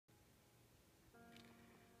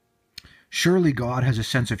Surely God has a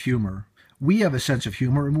sense of humor. We have a sense of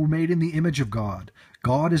humor and we're made in the image of God.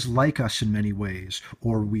 God is like us in many ways,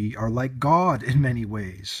 or we are like God in many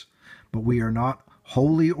ways. But we are not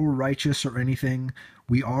holy or righteous or anything.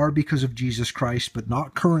 We are because of Jesus Christ, but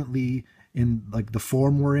not currently in like the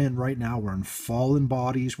form we're in right now. We're in fallen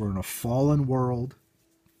bodies. We're in a fallen world.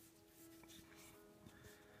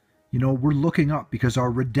 You know, we're looking up because our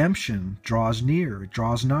redemption draws near, it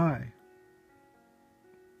draws nigh.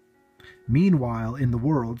 Meanwhile, in the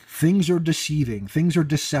world, things are deceiving, things are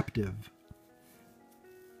deceptive.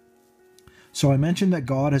 So I mentioned that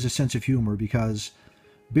God has a sense of humor because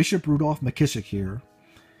Bishop Rudolph McKissick here,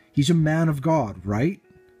 he's a man of God, right?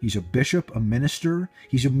 He's a bishop, a minister.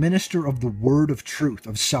 He's a minister of the word of truth,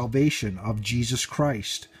 of salvation, of Jesus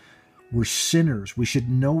Christ. We're sinners. We should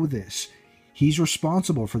know this. He's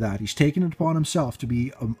responsible for that. He's taken it upon himself to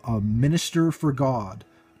be a minister for God,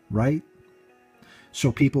 right?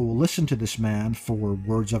 So people will listen to this man for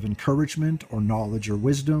words of encouragement or knowledge or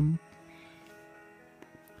wisdom.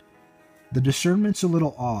 The discernment's a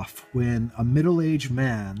little off when a middle-aged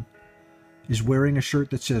man is wearing a shirt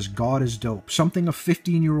that says God is dope, something a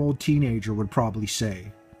 15-year-old teenager would probably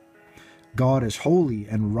say. God is holy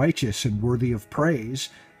and righteous and worthy of praise.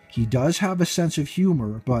 He does have a sense of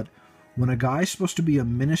humor, but when a guy's supposed to be a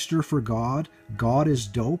minister for God, God is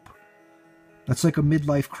dope, that's like a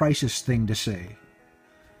midlife crisis thing to say.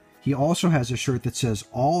 He also has a shirt that says,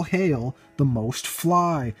 all hail the Most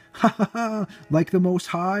Fly. Ha ha ha, like the Most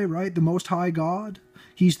High, right? The Most High God.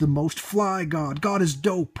 He's the Most Fly God. God is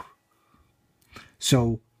dope.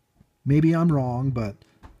 So maybe I'm wrong, but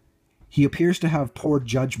he appears to have poor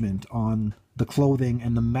judgment on the clothing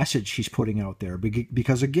and the message he's putting out there.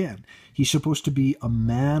 Because again, he's supposed to be a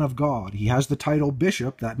man of God. He has the title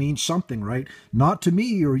bishop. That means something, right? Not to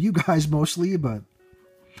me or you guys mostly, but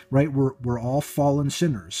right, we're all fallen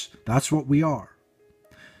sinners. That's what we are.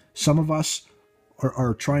 Some of us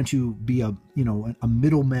are trying to be a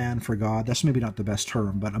middleman for God. That's maybe not the best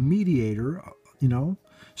term, but a mediator,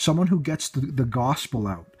 someone who gets the gospel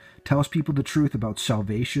out, tells people the truth about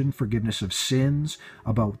salvation, forgiveness of sins,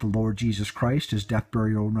 about the Lord Jesus Christ, his death,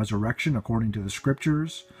 burial, and resurrection according to the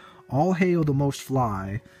scriptures. All hail the Most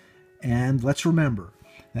Fly. And let's remember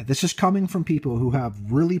that this is coming from people who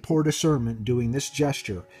have really poor discernment doing this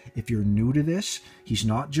gesture. If you're new to this, he's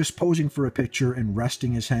not just posing for a picture and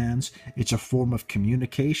resting his hands. It's a form of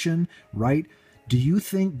communication, right? Do you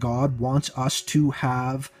think God wants us to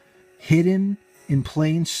have hidden in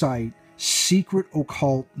plain sight secret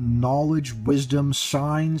occult knowledge, wisdom,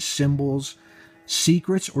 signs, symbols,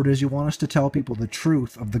 secrets, or does he want us to tell people the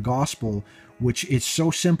truth of the gospel, which is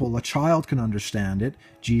so simple a child can understand it?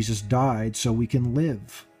 Jesus died so we can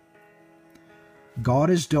live.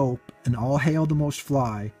 God is dope, and all hail the Most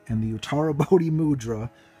Fly, and the Uttara Bodhi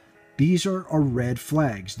Mudra. These are red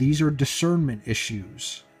flags. These are discernment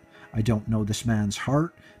issues. I don't know this man's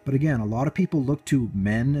heart, but again, a lot of people look to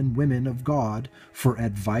men and women of God for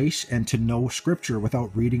advice and to know Scripture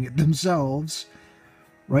without reading it themselves.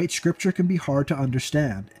 Right? Scripture can be hard to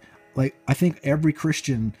understand. Like, I think every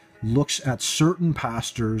Christian looks at certain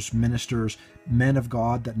pastors, ministers, men of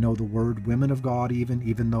God that know the word, women of God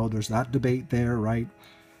even though there's that debate there, right?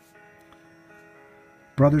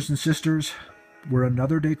 Brothers and sisters, we're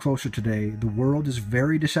another day closer today. The world is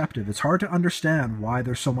very deceptive. It's hard to understand why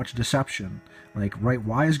there's so much deception. Like, right,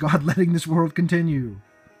 why is God letting this world continue?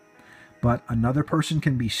 But another person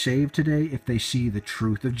can be saved today if they see the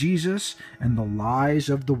truth of Jesus and the lies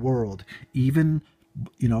of the world. Even,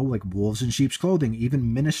 like wolves in sheep's clothing,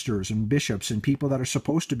 even ministers and bishops and people that are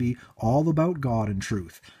supposed to be all about God and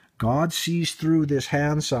truth. God sees through this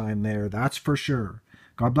hand sign there, that's for sure.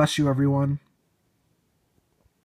 God bless you, everyone.